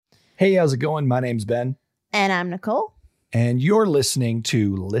Hey, how's it going? My name's Ben. And I'm Nicole. And you're listening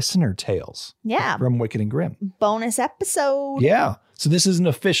to Listener Tales. Yeah. From Wicked and Grim. Bonus episode. Yeah. So this is an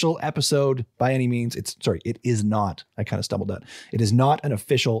official episode by any means. It is not. I kind of stumbled out. It is not an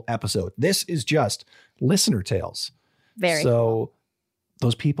official episode. This is just Listener Tales. Very So cool.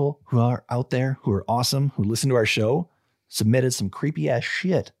 Those people who are out there, who are awesome, who listen to our show, submitted some creepy ass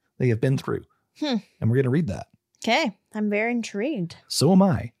shit they have been through. And we're going to read that. Okay. I'm very intrigued. So am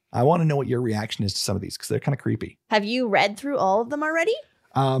I. I want to know what your reaction is to some of these because they're kind of creepy. Have you read through all of them already?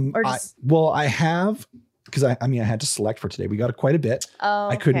 I have, because I had to select for today. We got quite a bit. Oh,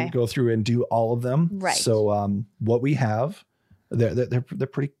 I couldn't go through and do all of them. Right. So what we have, they're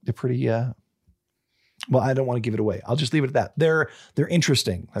pretty. Well, I don't want to give it away. I'll just leave it at that. They're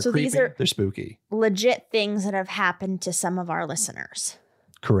interesting. They're So creepy. these are they're spooky. legit things that have happened to some of our listeners.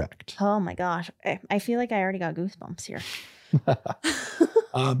 Correct. Oh my gosh. I feel like I already got goosebumps here.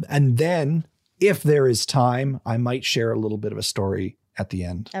 And then if there is time, I might share a little bit of a story at the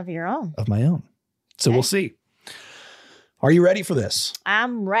end Of your own. of my own. So Okay. we'll see. Are you ready for this?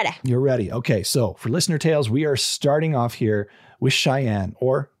 I'm ready. You're ready. Okay. So for Listener Tales, we are starting off here with Cheyenne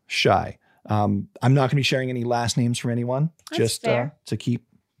or Shy. I'm not going to be sharing any last names from anyone, That's just fair. to keep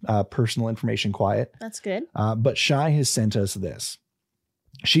personal information quiet. That's good. But Shy has sent us this.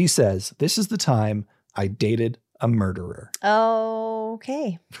 She says, "This is the time I dated a murderer."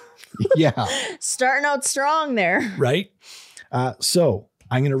 Okay. Yeah. Starting out strong there. Right. So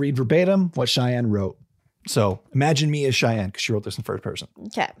I'm going to read verbatim what Cheyenne wrote. So imagine me as Cheyenne because she wrote this in first person.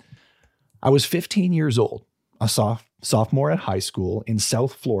 Okay. I was 15 years old, a sophomore at high school in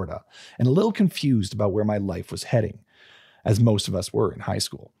South Florida, and a little confused about where my life was heading, as most of us were in high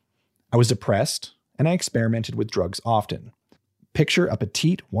school. I was depressed, and I experimented with drugs often. Picture a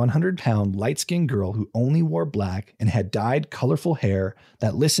petite 100-pound light-skinned girl who only wore black and had dyed colorful hair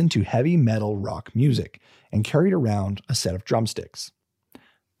that listened to heavy metal rock music and carried around a set of drumsticks.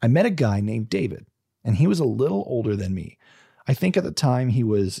 I met a guy named David, and he was a little older than me. I think at the time he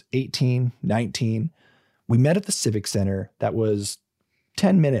was 18, 19. We met at the Civic Center that was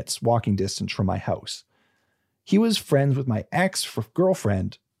 10 minutes walking distance from my house. He was friends with my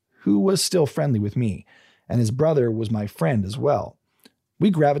ex-girlfriend, who was still friendly with me, and his brother was my friend as well. We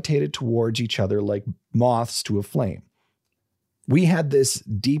gravitated towards each other like moths to a flame. We had this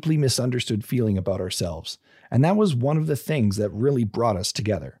deeply misunderstood feeling about ourselves, and that was one of the things that really brought us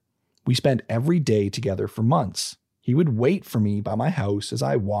together. We spent every day together for months. He would wait for me by my house as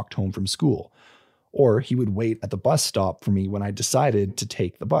I walked home from school, or he would wait at the bus stop for me when I decided to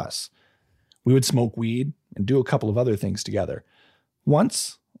take the bus. We would smoke weed and do a couple of other things together.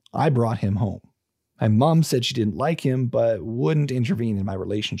 Once, I brought him home. My mom said she didn't like him, but wouldn't intervene in my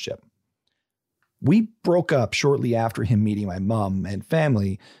relationship. We broke up shortly after him meeting my mom and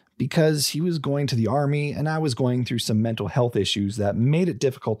family because he was going to the army and I was going through some mental health issues that made it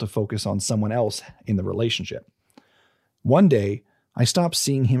difficult to focus on someone else in the relationship. One day, I stopped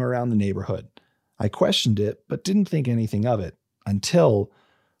seeing him around the neighborhood. I questioned it, but didn't think anything of it until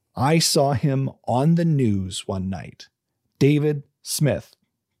I saw him on the news one night. David Smith,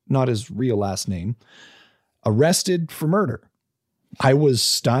 not his real last name, arrested for murder. I was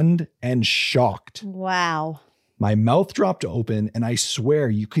stunned and shocked. Wow. My mouth dropped open and I swear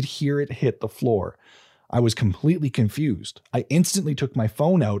you could hear it hit the floor. I was completely confused. I instantly took my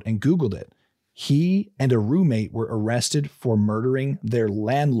phone out and Googled it. He and a roommate were arrested for murdering their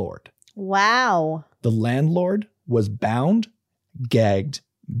landlord. Wow. The landlord was bound, gagged,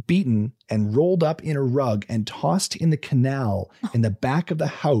 beaten, and rolled up in a rug and tossed in the canal in the back of the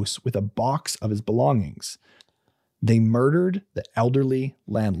house with a box of his belongings. They murdered the elderly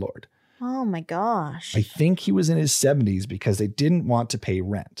landlord. Oh my gosh. I think he was in his 70s because they didn't want to pay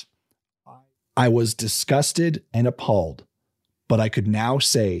rent. I was disgusted and appalled, but I could now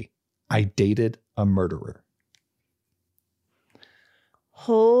say I dated a murderer.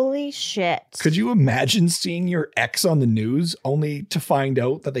 Holy shit. Could you imagine seeing your ex on the news only to find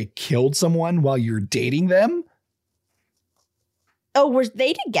out that they killed someone while you're dating them? Oh, were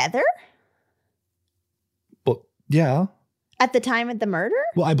they together Well, yeah. at the time of the murder?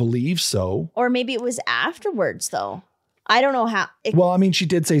 Well, I believe so. Or maybe it was afterwards, though. I don't know how. Well, I mean, she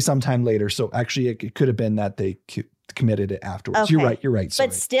did say sometime later. So actually, it could have been that they committed it afterwards. Okay. You're right. Sorry.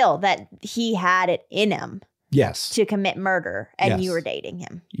 But still, that he had it in him Yes. to commit murder and Yes. you were dating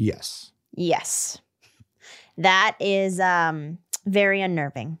him. Yes. Yes. That is very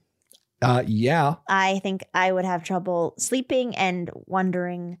unnerving. Yeah. I think I would have trouble sleeping and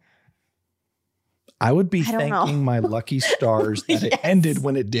wondering. I would be I don't know. thanking my lucky stars that it Yes. ended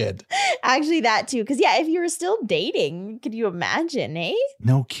when it did. Actually, that too. Because yeah, if you were still dating, could you imagine, eh?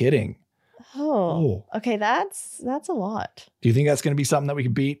 No kidding. Oh, okay. That's a lot. Do you think that's going to be something that we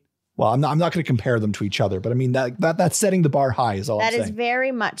can beat? Well, I'm not going to compare them to each other, but I mean that's setting the bar high is all I'm saying. That is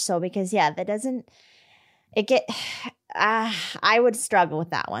very much so because yeah, that doesn't it get. I would struggle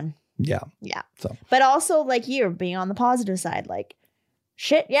with that one. Yeah. Yeah. So, but also like you being on the positive side, like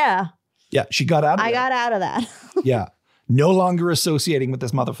shit. Yeah. Yeah, she got out of it. I got out of that. Yeah. No longer associating with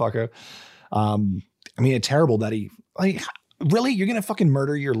this motherfucker. I mean, it's terrible that he, like, really? You're going to fucking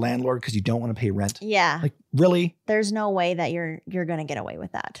murder your landlord because you don't want to pay rent? Yeah. Like, really? There's no way that you're going to get away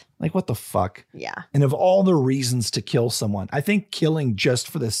with that. Like, what the fuck? Yeah. And of all the reasons to kill someone, I think killing just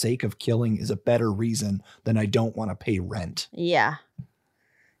for the sake of killing is a better reason than I don't want to pay rent. Yeah.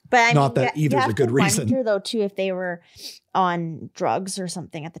 But I Not mean, that either's a good reason. Wonder, though, too, if they were on drugs or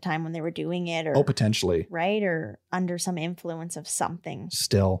something at the time when they were doing it, or Potentially. right, or under some influence of something.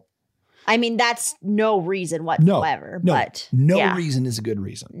 Still. I mean, that's no reason whatsoever. No, but no reason is a good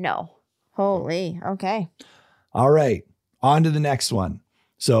reason. No. Holy. Okay. All right. On to the next one.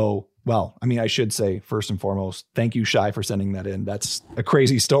 So, well, I mean, I should say first and foremost, thank you, Shy, for sending that in. That's a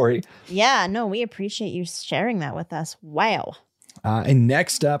crazy story. Yeah. No, we appreciate you sharing that with us. Wow. And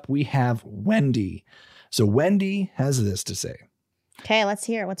next up, we have Wendy. So Wendy has this to say. Okay, let's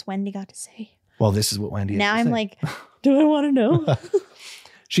hear it. What's Wendy got to say? Well, this is what Wendy has now to I'm say. like, do I want to know?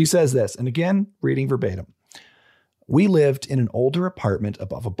 She says this, and again, reading verbatim. We lived in an older apartment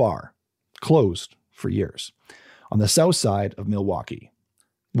above a bar, closed for years, on the south side of Milwaukee.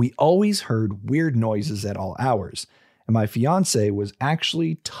 We always heard weird noises at all hours, and my fiance was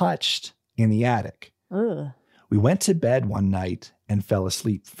actually touched in the attic. Ugh. We went to bed one night and fell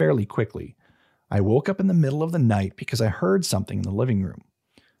asleep fairly quickly. I woke up in the middle of the night because I heard something in the living room.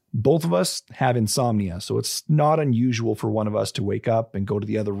 Both of us have insomnia, so it's not unusual for one of us to wake up and go to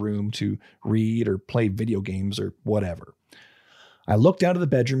the other room to read or play video games or whatever. I looked out of the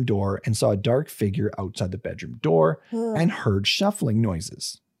bedroom door and saw a dark figure outside the bedroom door and heard shuffling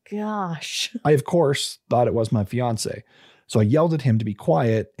noises. Gosh. I, of course, thought it was my fiance, so I yelled at him to be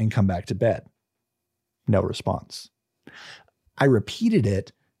quiet and come back to bed. No response. I repeated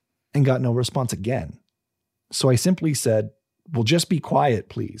it and got no response again. So I simply said, "Well, just be quiet,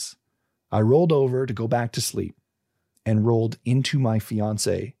 please." I rolled over to go back to sleep and rolled into my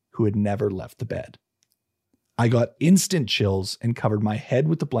fiance, who had never left the bed. I got instant chills and covered my head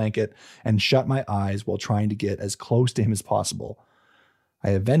with the blanket and shut my eyes while trying to get as close to him as possible. I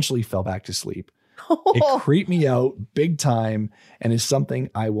eventually fell back to sleep. It creeped me out big time and is something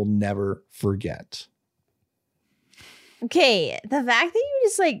I will never forget. Okay, the fact that you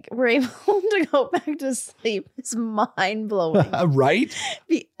just like were able to go back to sleep is mind blowing. Right?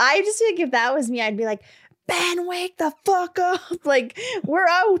 I just think if that was me, I'd be like, Ben, wake the fuck up. Like, we're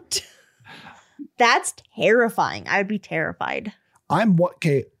out. That's terrifying. I'd be terrified. I'm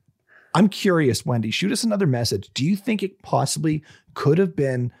curious, Wendy. Shoot us another message. Do you think it possibly could have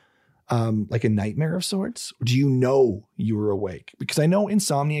been like a nightmare of sorts? Or do you know you were awake? Because I know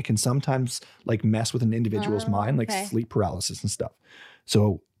insomnia can sometimes like mess with an individual's mind, like sleep paralysis and stuff.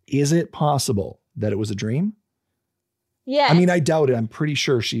 So is it possible that it was a dream? Yeah. I mean, I doubt it. I'm pretty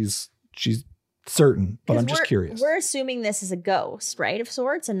sure she's certain, but I'm just curious. We're assuming this is a ghost, right, of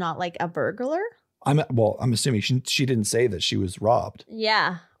sorts, and not like a burglar. I'm assuming she didn't say that she was robbed.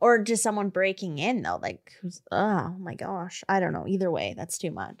 Yeah. Or just someone breaking in though. Like, oh my gosh. I don't know. Either way, that's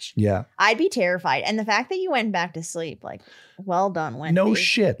too much. Yeah. I'd be terrified. And the fact that you went back to sleep, like, well done, Wendy. No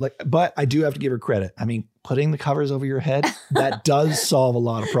shit. Like, but I do have to give her credit. I mean, putting the covers over your head, that does solve a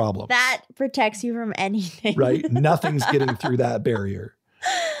lot of problems. That protects you from anything. Right? Nothing's getting through that barrier.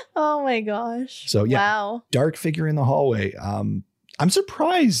 Oh my gosh. So yeah. Wow. Dark figure in the hallway. I'm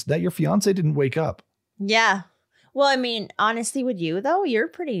surprised that your fiance didn't wake up. Yeah. Well, I mean, honestly, with you though, you're a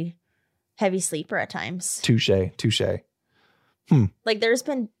pretty heavy sleeper at times. Touche. Like there's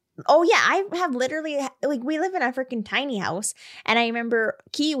been, oh yeah, I have literally, like we live in a freaking tiny house and I remember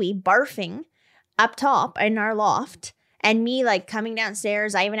Kiwi barfing up top in our loft and me like coming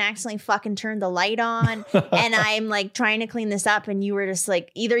downstairs. I even accidentally fucking turned the light on and I'm like trying to clean this up and you were just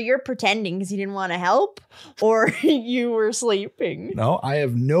like, either you're pretending because you didn't want to help or you were sleeping. No, I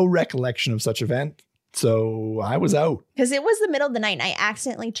have no recollection of such event. So I was out. Because it was the middle of the night and I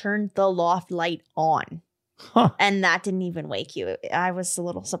accidentally turned the loft light on. Huh. And that didn't even wake you. I was a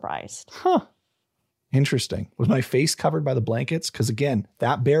little surprised. Huh. Interesting. Was my face covered by the blankets? Because again,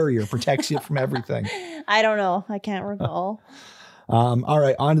 that barrier protects you from everything. I don't know. I can't recall. All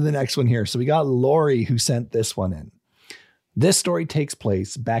right, on to the next one here. So we got Lori who sent this one in. This story takes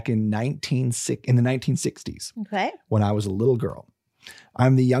place back in the 1960s Okay. when I was a little girl.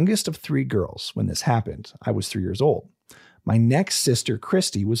 I'm the youngest of 3 girls when this happened. I was 3 years old. My next sister,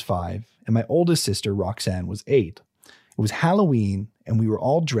 Christy, was 5, and my oldest sister, Roxanne, was 8. It was Halloween, and we were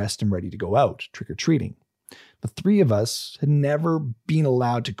all dressed and ready to go out trick-or-treating. The 3 of us had never been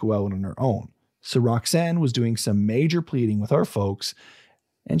allowed to go out on our own, so Roxanne was doing some major pleading with our folks,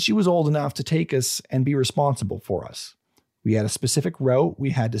 and she was old enough to take us and be responsible for us. We had a specific route we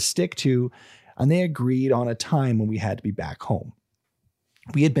had to stick to, and they agreed on a time when we had to be back home.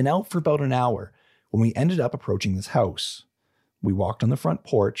 We had been out for about an hour when we ended up approaching this house. We walked on the front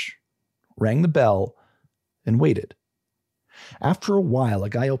porch, rang the bell, and waited. After a while, a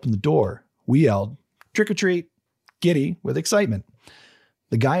guy opened the door. We yelled, "Trick or treat," giddy with excitement.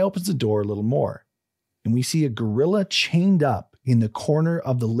 The guy opens the door a little more, and we see a gorilla chained up in the corner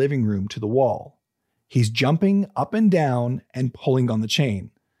of the living room to the wall. He's jumping up and down and pulling on the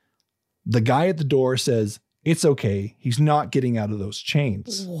chain. The guy at the door says, "It's okay. He's not getting out of those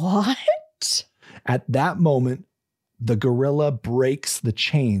chains." What? At that moment, the gorilla breaks the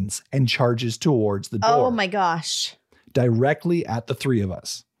chains and charges towards the door. Oh my gosh. Directly at the 3 of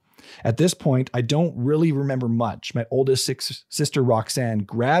us. At this point, I don't really remember much. My oldest sister, Roxanne,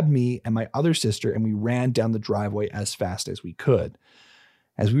 grabbed me and my other sister, and we ran down the driveway as fast as we could.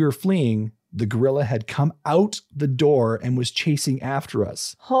 As we were fleeing, the gorilla had come out the door and was chasing after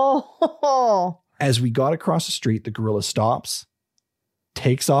us. Oh. As we got across the street, the gorilla stops,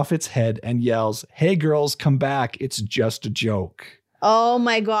 takes off its head, and yells, "Hey girls, come back. It's just a joke." Oh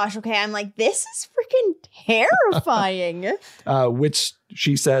my gosh. Okay. I'm like, this is freaking terrifying. Which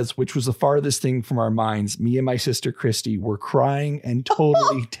she says, which was the farthest thing from our minds. Me and my sister Christy were crying and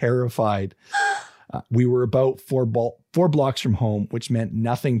totally terrified. We were about 4 blocks from home, which meant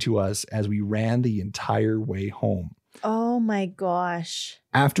nothing to us as we ran the entire way home. Oh my gosh.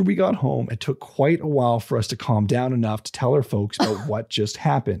 After we got home, it took quite a while for us to calm down enough to tell our folks about what just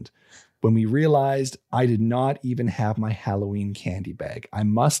happened. When we realized I did not even have my Halloween candy bag. I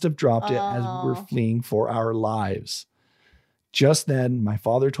must have dropped it as we were fleeing for our lives. Just then, my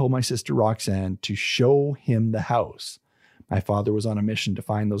father told my sister Roxanne to show him the house. My father was on a mission to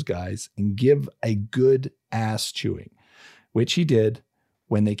find those guys and give a good ass chewing, which he did.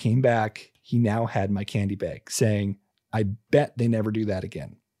 When they came back, he now had my candy bag, saying, "I bet they never do that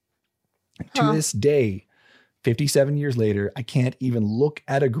again." To this day, 57 years later, I can't even look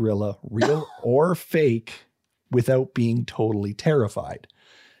at a gorilla, real or fake, without being totally terrified.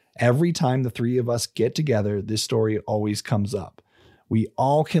 Every time the 3 of us get together, this story always comes up. We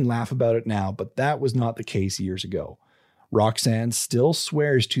all can laugh about it now, but that was not the case years ago. Roxanne still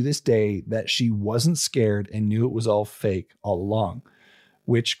swears to this day that she wasn't scared and knew it was all fake all along,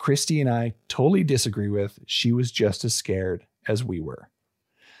 which Christy and I totally disagree with. She was just as scared as we were.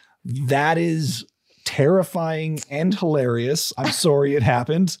 That is terrifying and hilarious. I'm sorry it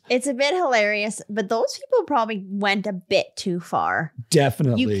happened. It's a bit hilarious, but those people probably went a bit too far.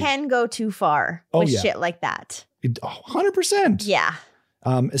 Definitely. You can go too far with shit like that. 100%. Yeah.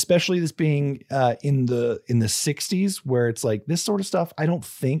 Especially this being in the 60s, where it's like this sort of stuff. I don't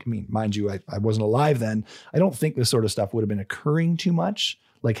think, mind you, I wasn't alive then. I don't think this sort of stuff would have been occurring too much.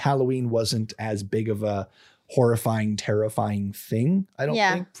 Like Halloween wasn't as big of a horrifying, terrifying thing, I don't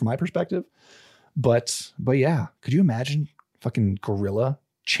think, from my perspective. But yeah, could you imagine fucking gorilla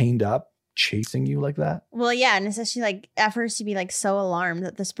chained up chasing you like that? Well, yeah, and especially like at first you'd be like so alarmed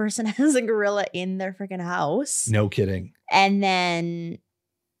that this person has a gorilla in their freaking house. No kidding. And then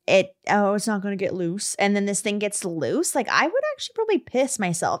it's not going to get loose. And then this thing gets loose. Like I would actually probably piss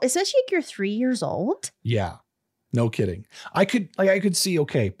myself, especially if you're 3 years old. Yeah. No kidding. I could see,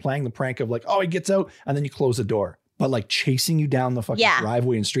 okay, playing the prank of like, oh, he gets out and then you close the door. But like chasing you down the fucking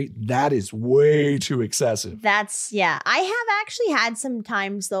driveway and street, that is way too excessive. I have actually had some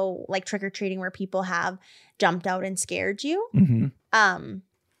times though, like trick-or-treating where people have jumped out and scared you. Mm-hmm.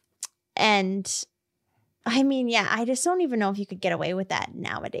 And I mean, yeah, I just don't even know if you could get away with that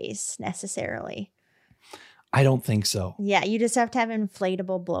nowadays necessarily. I don't think so. Yeah, you just have to have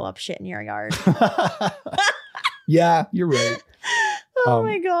inflatable blow up shit in your yard. Yeah, you're right. Oh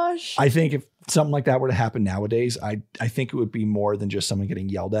my gosh. I think if something like that were to happen nowadays, I think it would be more than just someone getting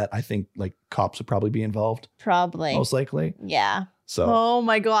yelled at. I think like cops would probably be involved. Probably. Most likely. Yeah. So. Oh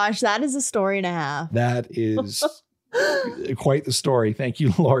my gosh, that is a story and a half. That is quite the story. Thank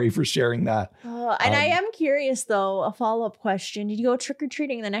you, Lori, for sharing that. And I am curious though, a follow-up question. Did you go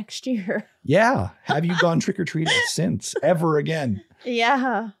trick-or-treating the next year? Yeah. Have you gone trick-or-treating since ever again?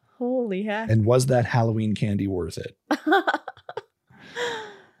 Yeah. Holy heck. And was that Halloween candy worth it?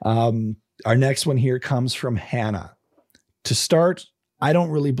 Our next one here comes from Hannah. To start, I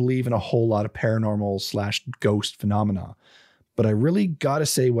don't really believe in a whole lot of paranormal / ghost phenomena, but I really gotta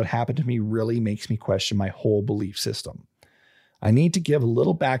say what happened to me really makes me question my whole belief system. I need to give a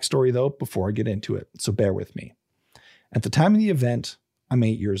little backstory though before I get into it, so bear with me. At the time of the event, I'm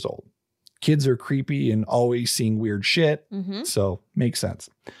 8 years old. Kids are creepy and always seeing weird shit, so makes sense.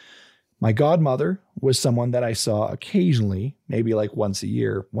 My godmother was someone that I saw occasionally, maybe like once a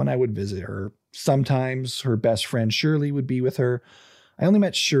year, when I would visit her. Sometimes her best friend Shirley would be with her. I only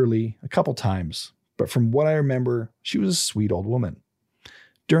met Shirley a couple times, but from what I remember, she was a sweet old woman.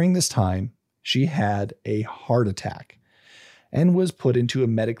 During this time, she had a heart attack and was put into a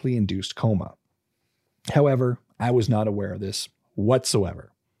medically induced coma. However, I was not aware of this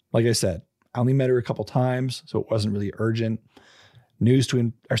whatsoever. Like I said, I only met her a couple times, so it wasn't really urgent news to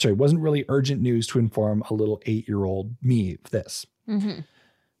inform a little 8-year-old me of this.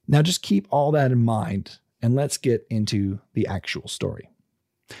 Now just keep all that in mind and let's get into the actual story.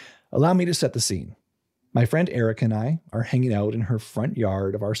 Allow me to set the scene. My friend Erica and I are hanging out in her front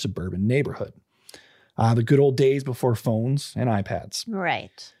yard of our suburban neighborhood. The good old days before phones and iPads.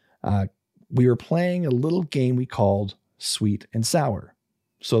 Right. We were playing a little game we called Sweet and Sour.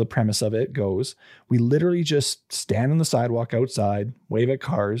 So the premise of it goes, we literally just stand on the sidewalk outside, wave at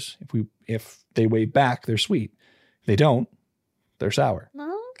cars. If they wave back, they're sweet. If they don't, they're sour.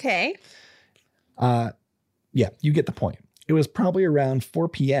 Okay. Yeah, you get the point. It was probably around 4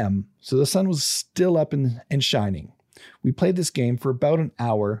 p.m., so the sun was still up and shining. We played this game for about an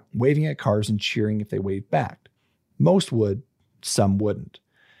hour, waving at cars and cheering if they waved back. Most would, some wouldn't.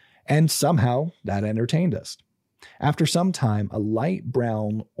 And somehow that entertained us. After some time, a light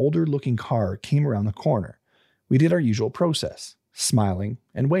brown, older-looking car came around the corner. We did our usual process, smiling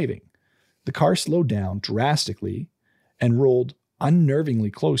and waving. The car slowed down drastically and rolled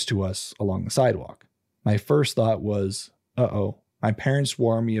unnervingly close to us along the sidewalk. My first thought was, uh-oh, my parents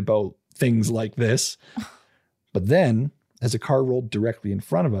warned me about things like this. But then, as the car rolled directly in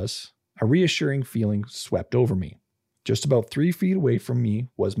front of us, a reassuring feeling swept over me. Just about 3 feet away from me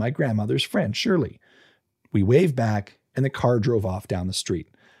was my grandmother's friend, Shirley. We waved back, and the car drove off down the street,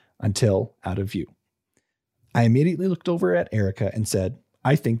 until out of view. I immediately looked over at Erica and said,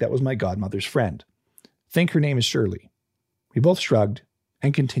 I think that was my godmother's friend. Think her name is Shirley. We both shrugged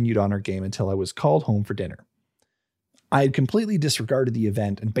and continued on our game until I was called home for dinner. I had completely disregarded the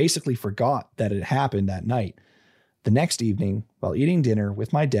event and basically forgot that it happened that night. The next evening, while eating dinner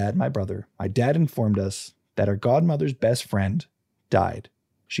with my dad and my brother, my dad informed us that our godmother's best friend died.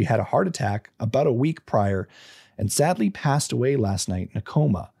 She had a heart attack about a week prior and sadly passed away last night in a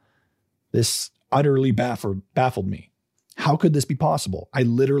coma. This utterly baffled me. How could this be possible? I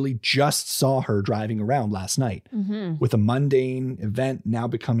literally just saw her driving around last night. With a mundane event now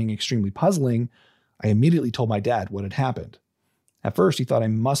becoming extremely puzzling, I immediately told my dad what had happened. At first, he thought I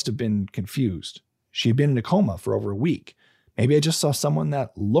must have been confused. She had been in a coma for over a week. Maybe I just saw someone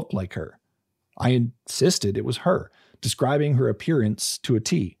that looked like her. I insisted it was her, describing her appearance to a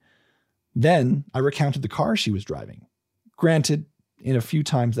T. Then I recounted the car she was driving. Granted, in a few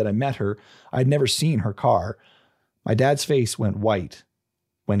times that I met her, I'd never seen her car. My dad's face went white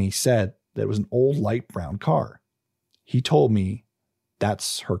when he said that it was an old light brown car. He told me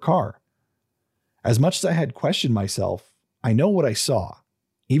that's her car. As much as I had questioned myself, I know what I saw.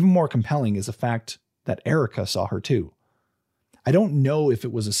 Even more compelling is the fact that Erica saw her too. I don't know if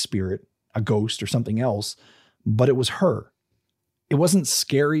it was a spirit, a ghost, or something else, but it was her. It wasn't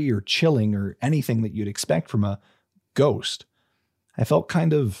scary or chilling or anything that you'd expect from a ghost. I felt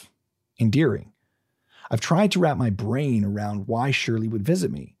kind of endearing. I've tried to wrap my brain around why Shirley would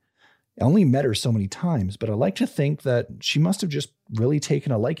visit me. I only met her so many times, but I like to think that she must have just really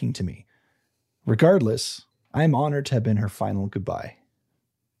taken a liking to me. Regardless, I am honored to have been her final goodbye.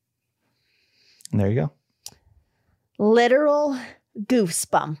 And there you go. Literal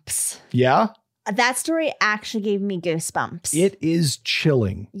goosebumps. Yeah? That story actually gave me goosebumps. It is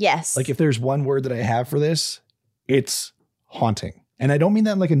chilling. Yes. Like if there's one word that I have for this, it's haunting. And I don't mean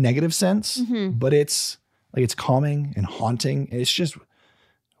that in like a negative sense, but it's like it's calming and haunting. It's just,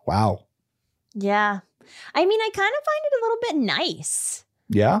 wow. Yeah. I mean, I kind of find it a little bit nice.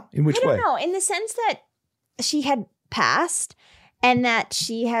 Yeah? In which way? I don't know. In the sense that she had passed and that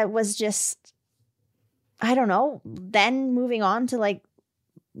she was just, I don't know, then moving on to like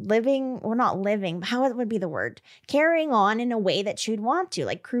living, or not living, how would be the word? Carrying on in a way that she'd want to,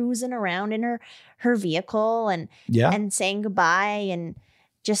 like cruising around in her vehicle and saying goodbye and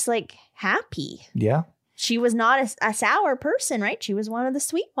just like happy. Yeah. She was not a sour person, right? She was one of the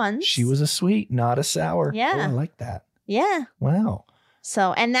sweet ones. She was a sweet, not a sour. Yeah. Oh, I like that. Yeah. Wow.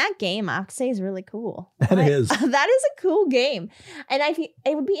 So, and that game, I have to say, is really cool. That is. That is a cool game. And I think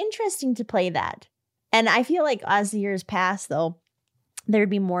it would be interesting to play that And I feel like as the years pass, though, there'd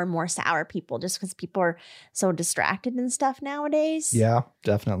be more and more sour people just because people are so distracted and stuff nowadays. Yeah,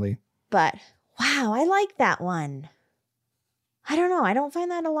 definitely. But wow, I like that one. I don't know. I don't find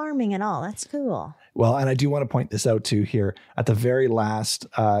that alarming at all. That's cool. Well, and I do want to point this out too here. At the very last,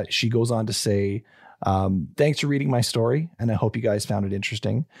 she goes on to say, thanks for reading my story, and I hope you guys found it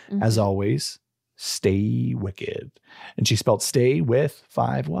interesting. As always, stay wicked. And she spelled stay with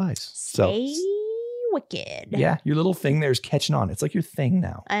 5 Y's. Stay wicked. Yeah, your little thing there is catching on. It's like your thing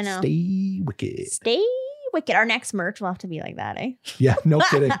now. I know. Stay wicked. Stay wicked. Our next merch will have to be like that, eh? Yeah, no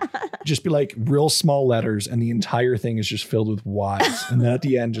kidding. Just be like real small letters, and the entire thing is just filled with Y's. And then at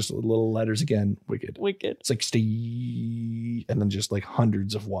the end, just little letters again, wicked. Wicked. It's like stay, and then just like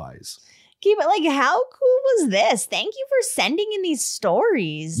hundreds of Y's. Okay, but like, how cool was this? Thank you for sending in these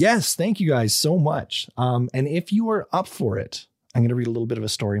stories. Yes, thank you guys so much. And if you are up for it, I'm going to read a little bit of a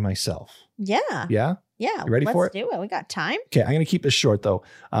story myself. Yeah. Yeah? Yeah. You ready for it? Let's do it. We got time. Okay, I'm going to keep this short though.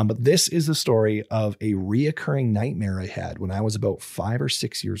 But this is the story of a reoccurring nightmare I had when I was about 5 or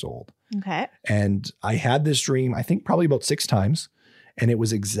 6 years old. Okay. And I had this dream, I think probably about 6 times, and it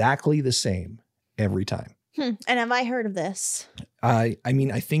was exactly the same every time. And have I heard of this? I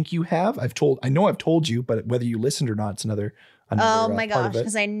mean, I think you have. I know I've told you, but whether you listened or not, it's another Oh my part of gosh, it.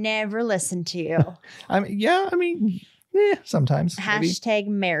 because I never listened to you. Sometimes. Hashtag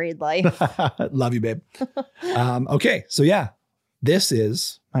married life. Love you, babe. Okay, so yeah, this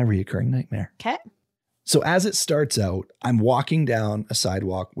is my reoccurring nightmare. Okay. So as it starts out, I'm walking down a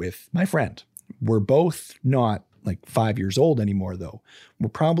sidewalk with my friend. We're both not like 5 years old anymore, though. We're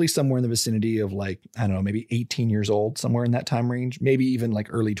probably somewhere in the vicinity of like, I don't know, maybe 18 years old, somewhere in that time range, maybe even like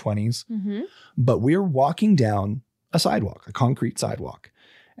early 20s. But we're walking down a sidewalk, a concrete sidewalk.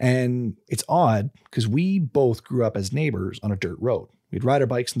 And it's odd because we both grew up as neighbors on a dirt road. We'd ride our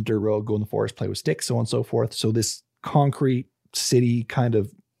bikes on the dirt road, go in the forest, play with sticks, so on and so forth. So this concrete city kind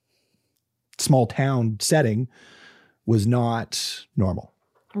of small town setting was not normal.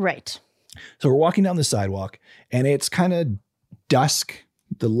 Right. So we're walking down the sidewalk and it's kind of dusk.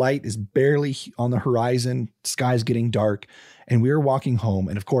 The light is barely on the horizon. Sky's getting dark. And we were walking home.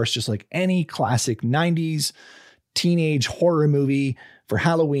 And of course, just like any classic 90s teenage horror movie for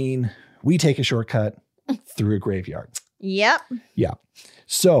Halloween, we take a shortcut through a graveyard. Yep. Yeah.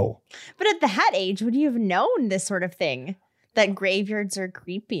 So. But at that age, would you have known this sort of thing? That graveyards are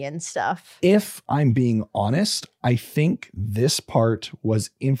creepy and stuff. If I'm being honest, I think this part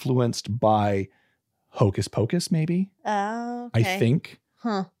was influenced by Hocus Pocus, maybe. Oh, okay. I think.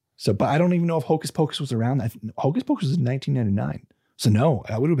 Huh. So, but I don't even know if Hocus Pocus was around. Hocus Pocus was in 1999. So no,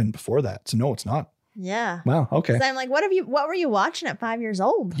 that would have been before that. So no, it's not. Yeah. Wow. Okay. So I'm like, what were you watching at 5 years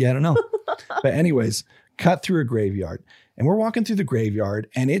old? Yeah, I don't know. But anyways, cut through a graveyard. And we're walking through the graveyard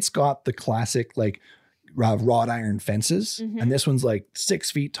and it's got the classic like wrought iron fences. And this one's like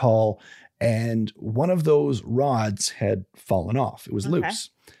 6 feet tall. And one of those rods had fallen off. It was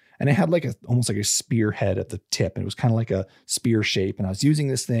loose. And it had like almost like a spearhead at the tip. And it was kind of like a spear shape. And I was using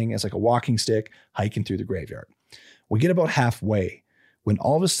this thing as like a walking stick, hiking through the graveyard. We get about halfway when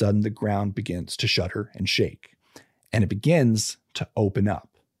all of a sudden the ground begins to shudder and shake. And it begins to open up.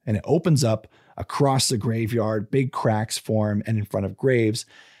 And it opens up across the graveyard, big cracks form and in front of graves.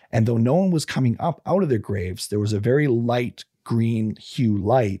 And though no one was coming up out of their graves, there was a very light green hue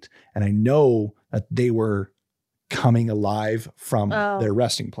light. And I know that they were coming alive from their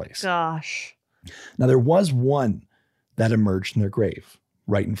resting place. Gosh. Now, there was one that emerged in their grave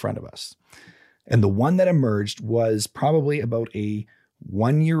right in front of us. And the one that emerged was probably about a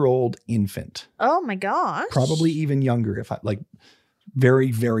 1-year-old infant. Oh my gosh. Probably even younger, if I like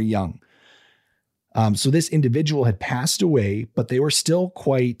very, very young. So this individual had passed away, but they were still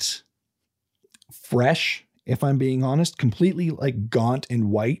quite fresh, if I'm being honest, completely like gaunt and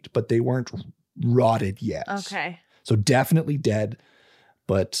white, but they weren't rotted yet. Okay. So definitely dead,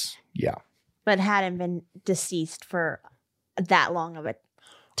 but yeah. But hadn't been deceased for that long of a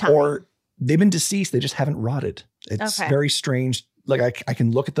time. Or they've been deceased, they just haven't rotted. It's very strange. Like I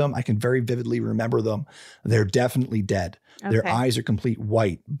can look at them, I can very vividly remember them. They're definitely dead. Their eyes are complete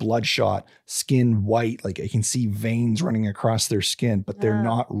white, bloodshot, skin white. Like I can see veins running across their skin, but they're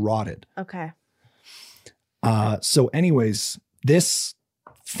not rotted. Okay. So anyways, this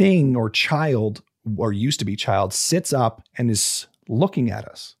thing or child, or used to be child, sits up and is looking at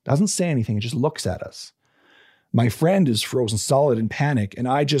us. Doesn't say anything, it just looks at us. My friend is frozen solid in panic, and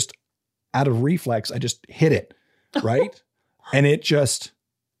I just, out of reflex, I just hit it, right? And it just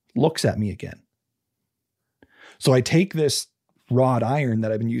looks at me again. So I take this wrought iron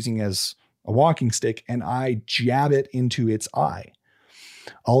that I've been using as a walking stick and I jab it into its eye.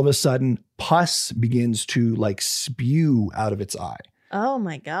 All of a sudden, pus begins to like spew out of its eye. Oh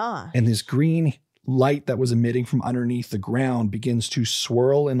my God. And this green light that was emitting from underneath the ground begins to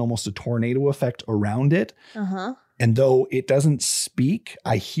swirl in almost a tornado effect around it. Uh-huh. And though it doesn't speak,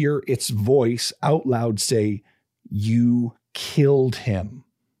 I hear its voice out loud say, "You killed him."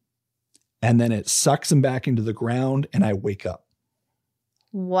 And then it sucks him back into the ground and I wake up.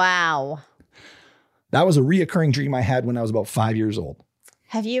 Wow. That was a reoccurring dream I had when I was about 5 years old.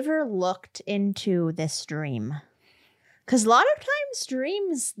 Have you ever looked into this dream? Because a lot of times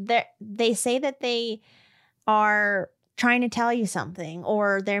dreams, they say that they are trying to tell you something,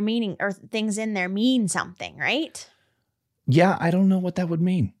 or their meaning, or things in there mean something, right? Yeah, I don't know what that would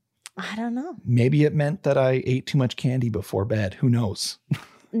mean. I don't know. Maybe it meant that I ate too much candy before bed. Who knows?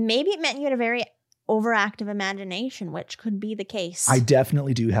 Maybe it meant you had a very overactive imagination, which could be the case. I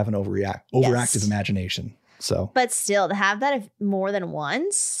definitely do have an overactive Yes. imagination. So, But still, to have that more than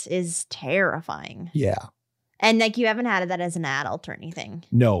once is terrifying. yeah. And like you haven't had that as an adult or anything.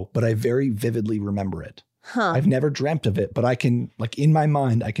 No, but I very vividly remember it. Huh. I've never dreamt of it, but I can, like in my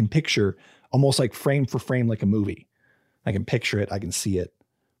mind, I can picture almost like frame for frame like a movie. I can picture it. I can see it.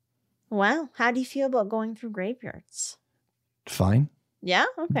 Wow. How do you feel about going through graveyards? Fine. Yeah?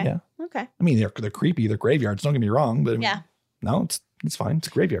 Okay. Yeah. Okay. I mean, they're creepy. They're graveyards. Don't get me wrong. But Yeah. no, it's fine. It's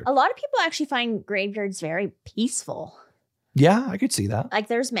a graveyard. A lot of people actually find graveyards very peaceful. Yeah, I could see that. Like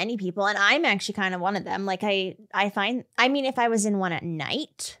there's many people, and I'm actually kind of one of them. Like I find, I mean, if I was in one at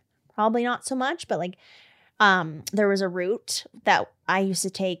night, probably not so much, but like there was a route that I used to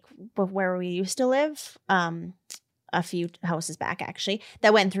take where we used to live, a few houses back actually,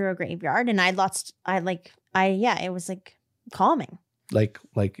 that went through a graveyard, and it was like calming. Like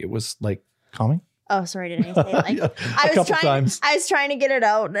it was like calming. Oh, sorry, did I say it? Like, Yeah, a couple times. I was trying to get it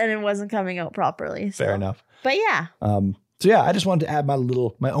out, and it wasn't coming out properly. So. Fair enough. But yeah. So yeah, I just wanted to add my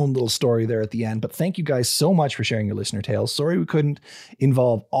own little story there at the end. But thank you guys so much for sharing your listener tales. Sorry we couldn't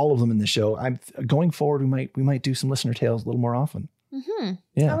involve all of them in the show. I'm going forward. We might do some listener tales a little more often. Mm-hmm.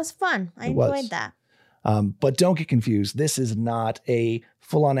 Yeah, That was fun. I It was. enjoyed that. but don't get confused. This is not a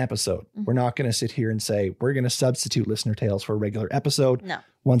full-on episode. Mhm. We're not going to sit here and say we're going to substitute listener tales for a regular episode. No.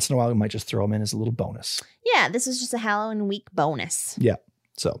 Once in a while, we might just throw them in as a little bonus. Yeah, this is just a Halloween week bonus. Yeah.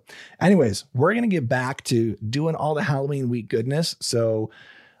 So anyways, we're going to get back to doing all the Halloween week goodness. So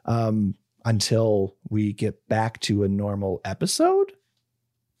until we get back to a normal episode,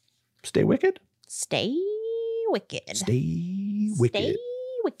 stay wicked. Stay wicked. Stay wicked. Stay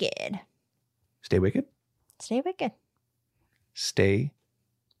wicked. Stay wicked. Stay wicked. Stay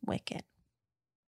Wicked.